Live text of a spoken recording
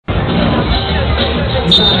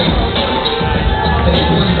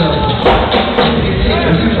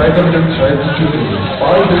weiter mit dem zweiten Titel.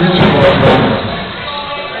 Ball Division Nord.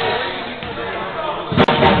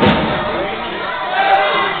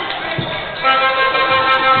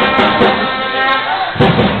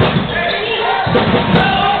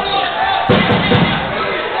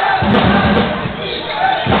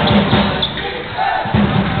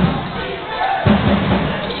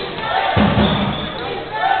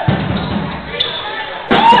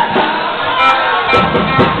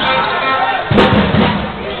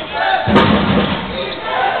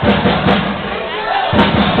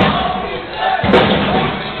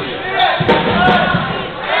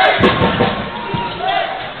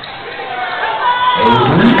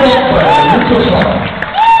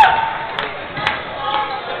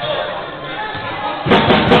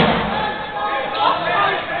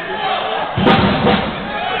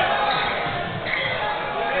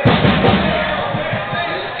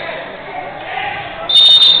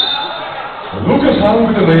 Lukas Hahn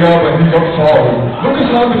mit der Layup, ein Layup Foul. Lukas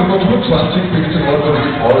Hahn mit der Nummer 20, 16 Leute mit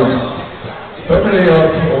gefault. Beim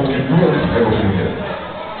Layup und geht nur an die Freiwurflinie.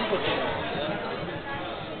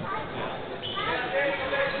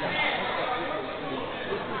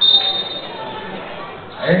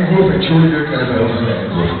 Einwurf, entschuldige, keine Verhältnisse,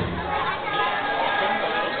 Einwurf.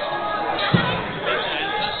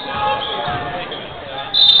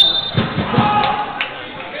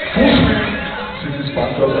 Fußspiel sind die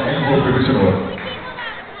Panthers, Einwurf, wir wissen nur.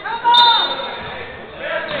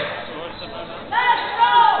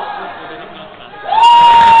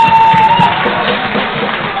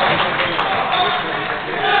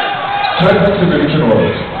 Zwei Plätze, wir wissen nur.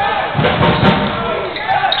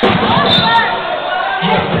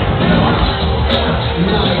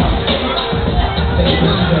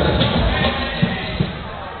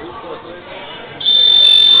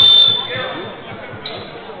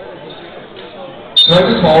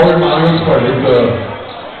 Zweites Foul, Marius Paletta.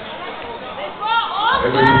 Er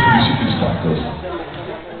wird für die Panthers.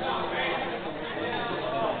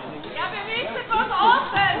 Ja, bewegt was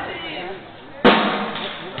offensiv.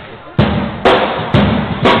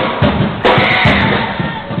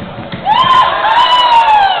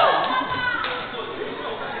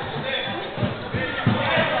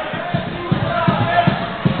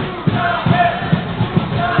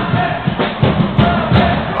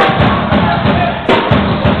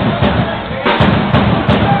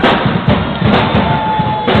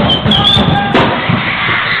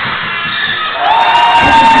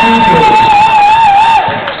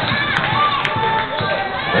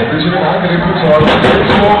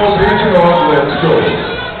 Let's go.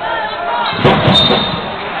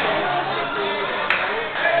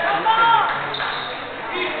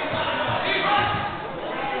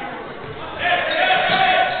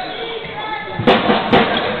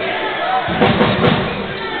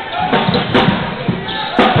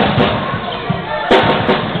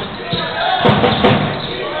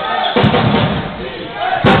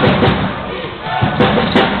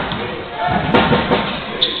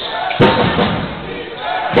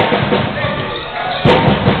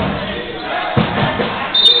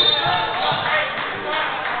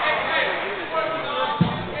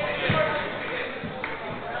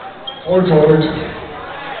 All forward.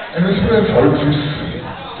 Ein bisschen Fallfuß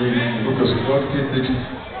gegen Lukas Ford tätig.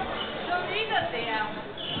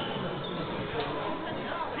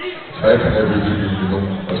 Zwei Freiwürfe gegen die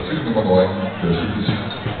Nummer, das Spiel Nummer 9, der Sieg ist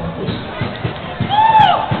Markus.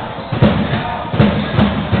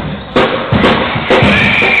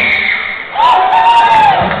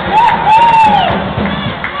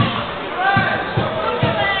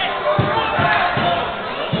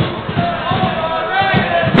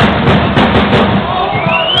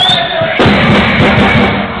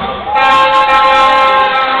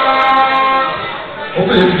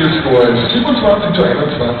 Score ist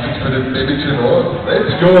 27:21 für den BBC Nord.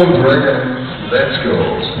 Let's go, Dragons, let's go.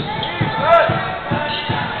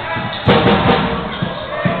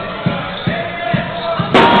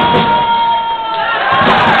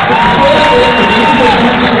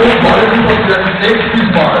 Nächstes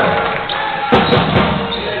Mal.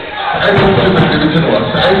 3 Punkte für den BBC Nord,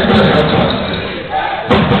 30:21.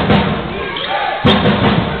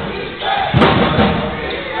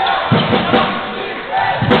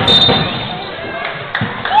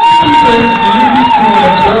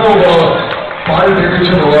 Ball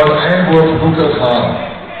Division Nord, Einwurf Lukas Hahn.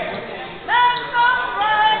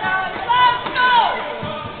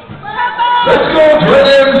 Let's go,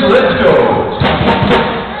 Dragons, let's go!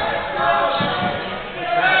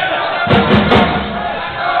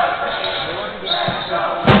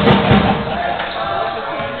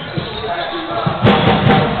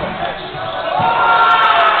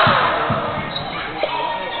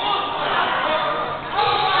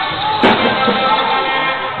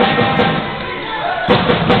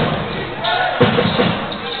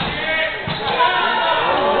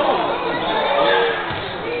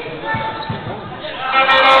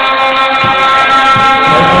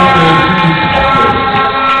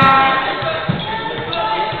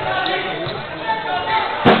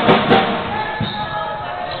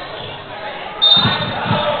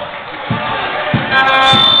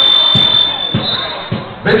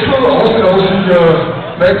 Wechsel aus der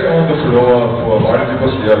Aussieger, back on the floor for Valentin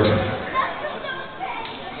Postberg.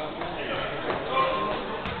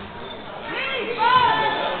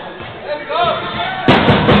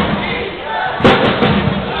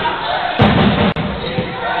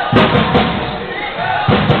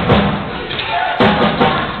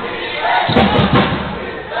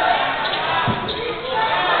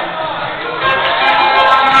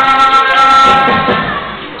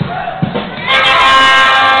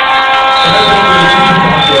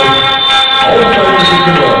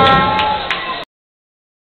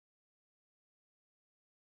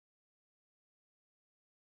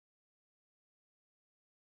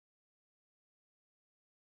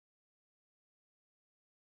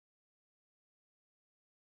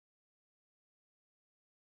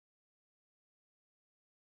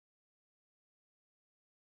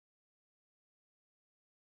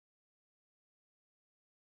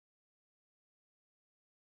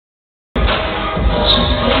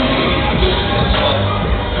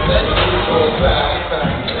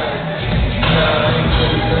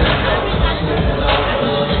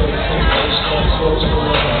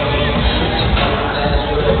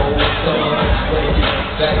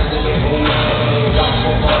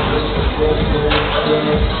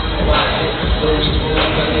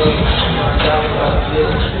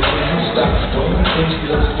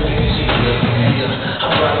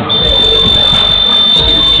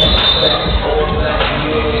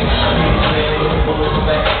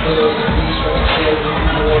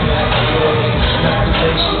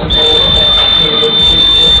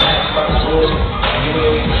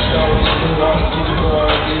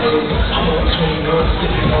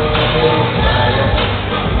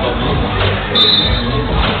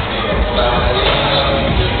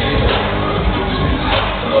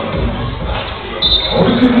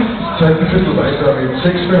 Zweiten Viertel weiter mit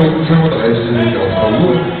 6 Minuten 35 auf der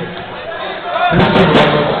Uhr.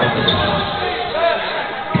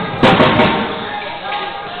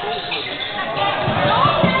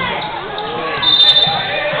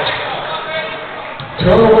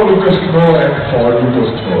 Turnover Lukas Knorr and Foul Lukas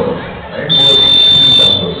Knorr. Einwurf des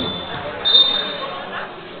Panthers.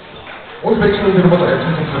 Und wechseln die Nummer 13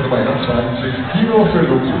 und die Nummer 21, Tino für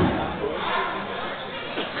Luki.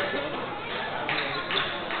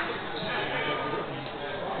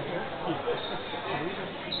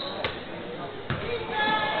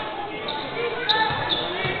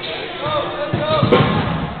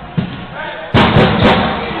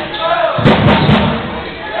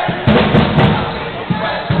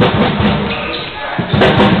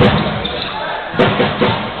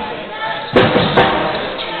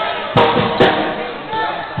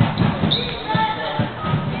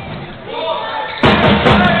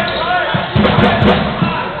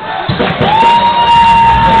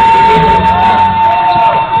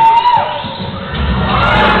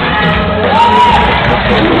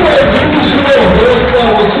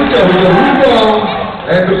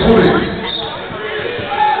 And the footing.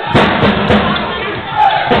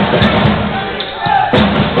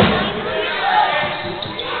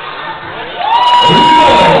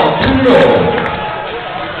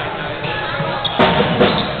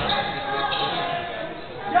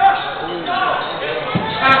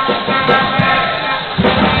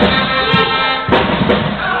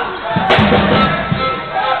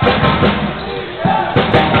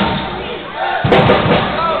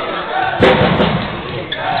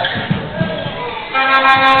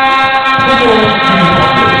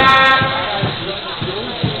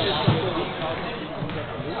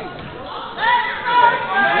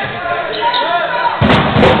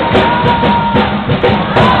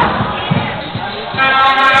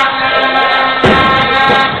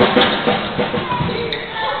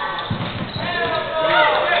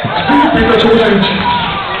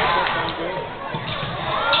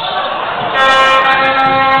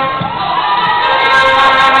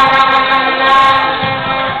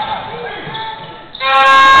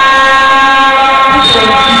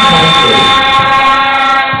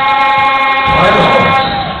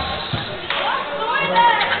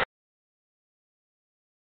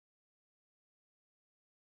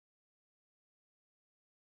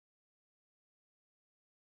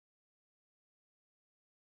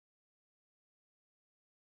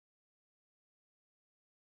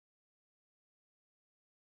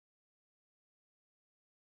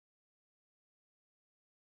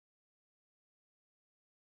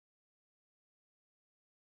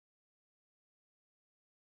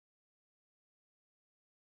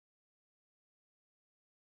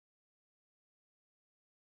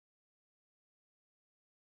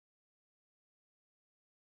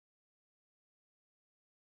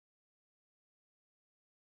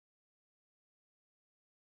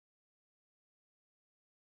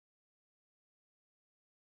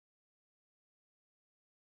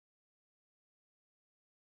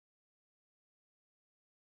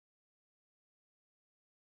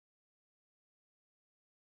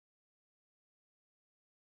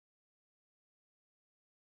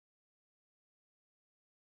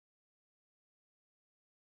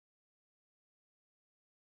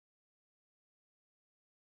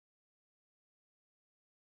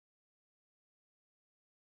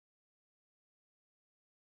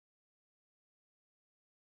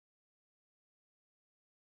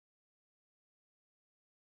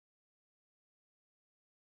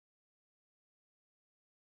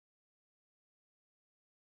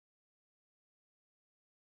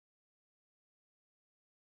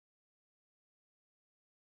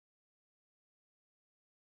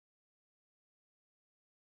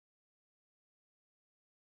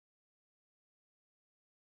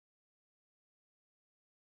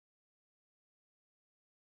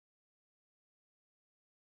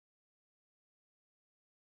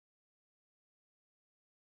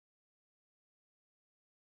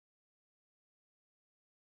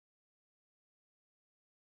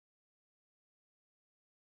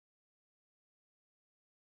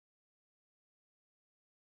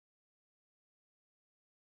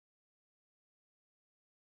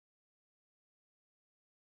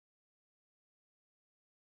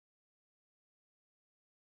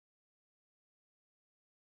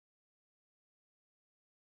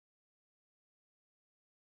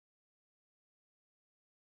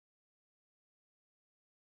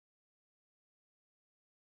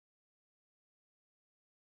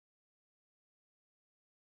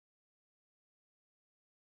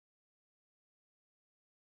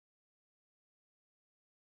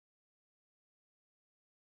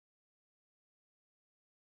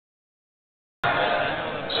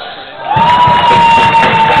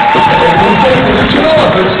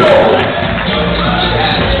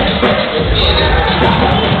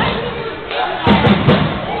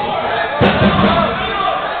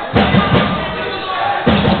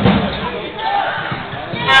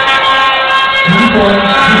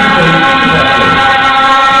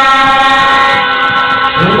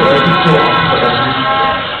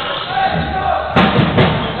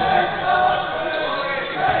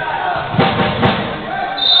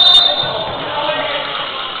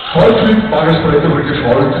 Häufig war es Brettable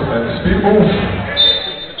gefolgt, ein Speed Move,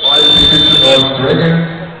 weil die Dimensional Dragon.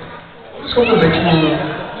 Es kommt der Wechsel,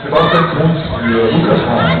 Sebastian Kunz für Lukas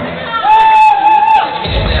Hahn.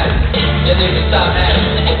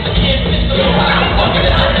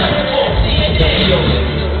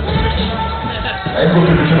 Ein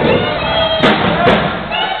guter Dimensional.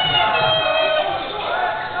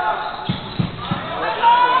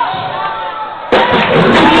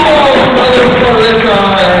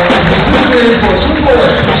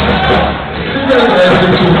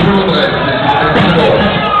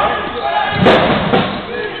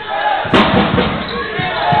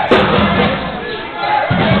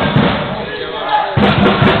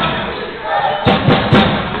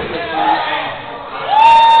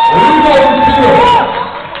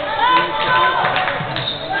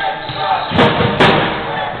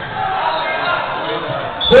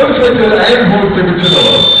 Einholt der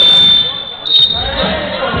Mittelauer.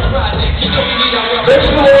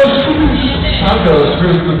 Wechsellos Panthers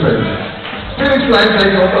Fürstenfeld. Felix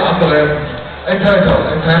Leiträger unter anderem ein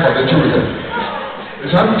Timeout, Entschuldigung.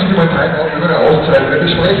 Es handelt sich um ein Timeout über eine Auszeit, wir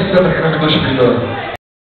besprechen der Trainer mit der Spieler.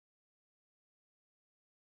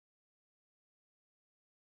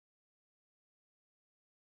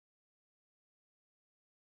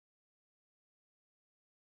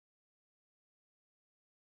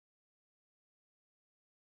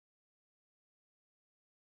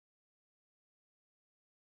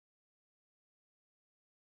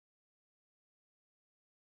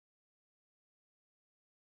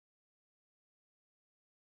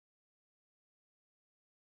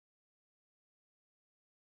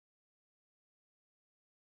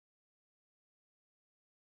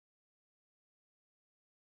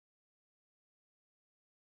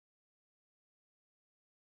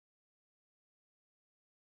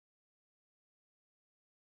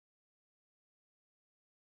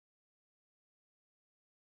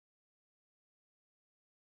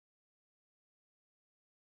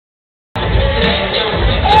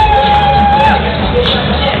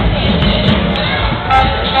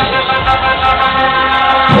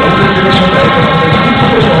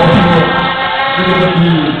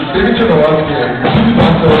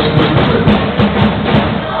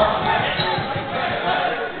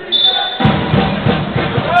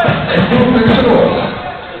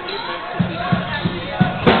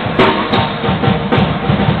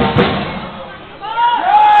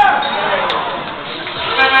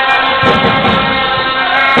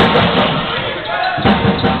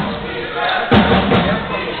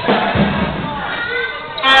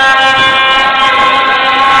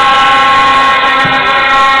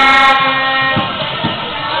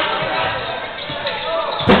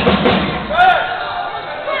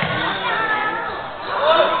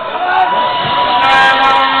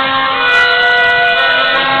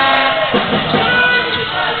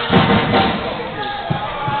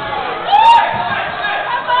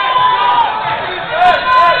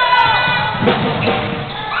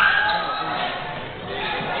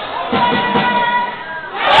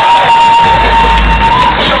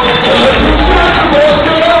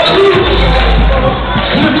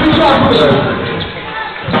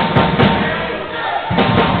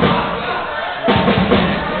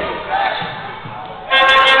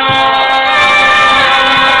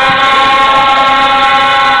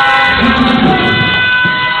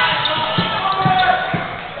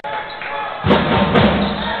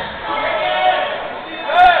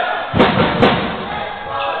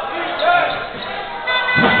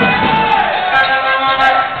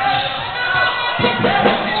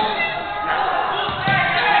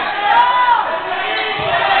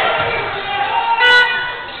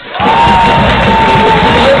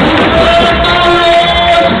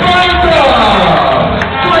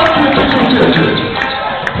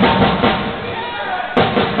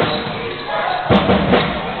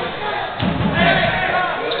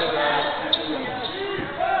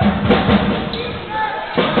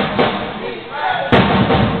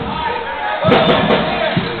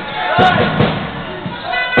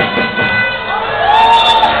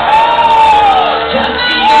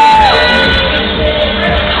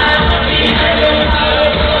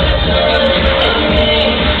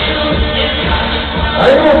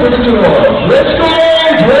 Let's go, Dragons! Let's go!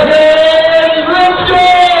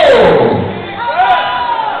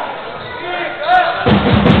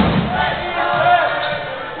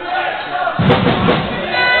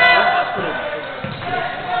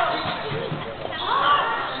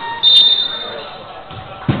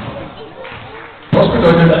 Was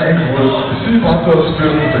bedeutet Einwurf? Sie Panthers für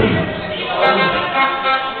den Feld.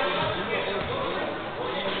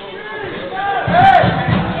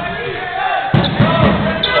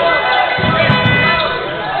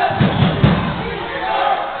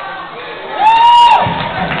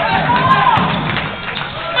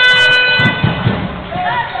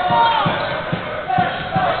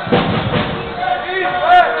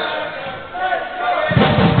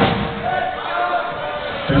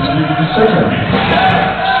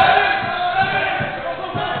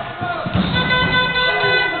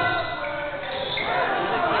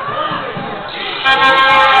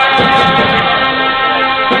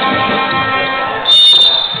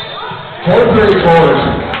 three chords.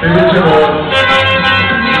 BBC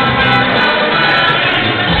North.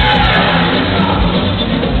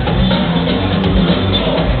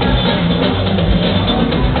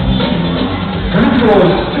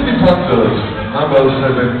 City Panthers, number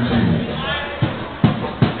 17.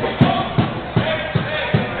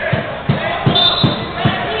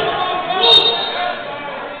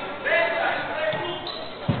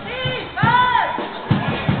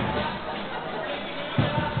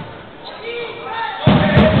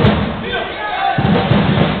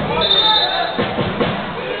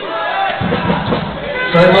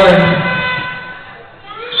 Sideline.